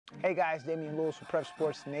Hey guys, Damian Lewis with Prep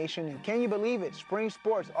Sports Nation, and can you believe it? Spring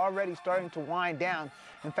sports already starting to wind down.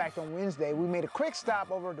 In fact, on Wednesday, we made a quick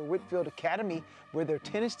stop over to Whitfield Academy where their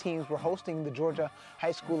tennis teams were hosting the Georgia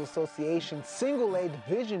High School Association Single-A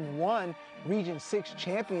Division I Region 6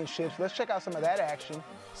 Championships. Let's check out some of that action.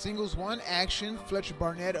 Singles 1 action, Fletcher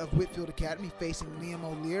Barnett of Whitfield Academy facing Liam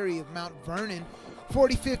O'Leary of Mount Vernon.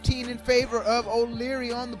 40-15 in favor of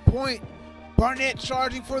O'Leary on the point. Barnett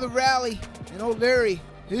charging for the rally, and O'Leary,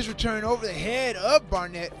 his return over the head of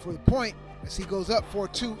Barnett for the point as he goes up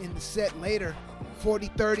 4-2 in the set later.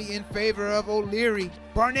 40-30 in favor of O'Leary.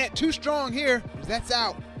 Barnett too strong here. That's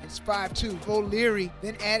out. It's 5-2. O'Leary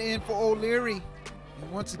then add in for O'Leary.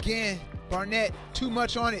 And once again, Barnett too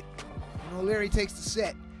much on it. And O'Leary takes the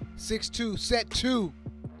set. 6-2, set 2.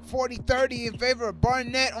 40-30 in favor of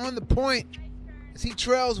Barnett on the point as he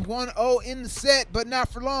trails 1-0 in the set, but not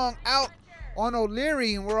for long. Out on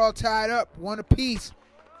O'Leary, and we're all tied up, one apiece.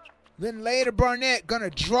 Then later, Barnett gonna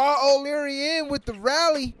draw O'Leary in with the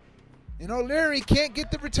rally, and O'Leary can't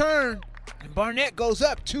get the return. And Barnett goes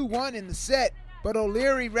up 2-1 in the set, but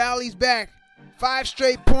O'Leary rallies back. 5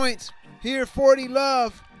 straight points. Here, 40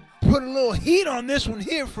 Love put a little heat on this one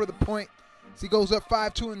here for the point. So he goes up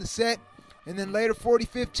 5-2 in the set, and then later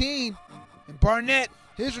 40-15. And Barnett,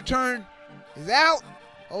 his return is out.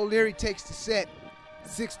 O'Leary takes the set,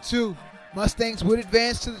 6-2. Mustangs would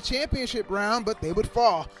advance to the championship round, but they would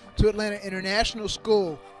fall to Atlanta International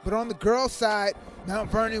School. But on the girls' side, Mount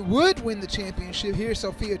Vernon would win the championship. Here's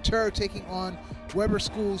Sophia Tur taking on Weber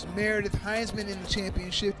School's Meredith Heinzman in the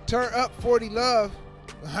championship. Tur up 40 Love.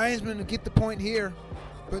 Heinzman will get the point here,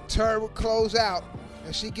 but Tur will close out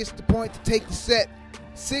as she gets the point to take the set.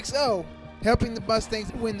 6-0, helping the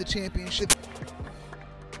Mustangs win the championship.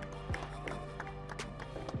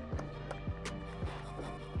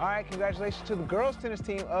 All right, congratulations to the girls tennis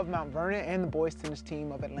team of Mount Vernon and the boys tennis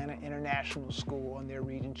team of Atlanta International School on their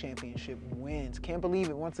region championship wins. Can't believe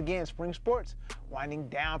it. Once again, spring sports winding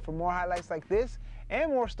down. For more highlights like this and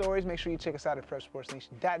more stories, make sure you check us out at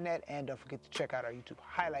PrepSportsNation.net, and don't forget to check out our YouTube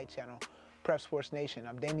highlight channel, Prep Sports Nation.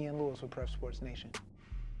 I'm Damian Lewis with Prep Sports Nation.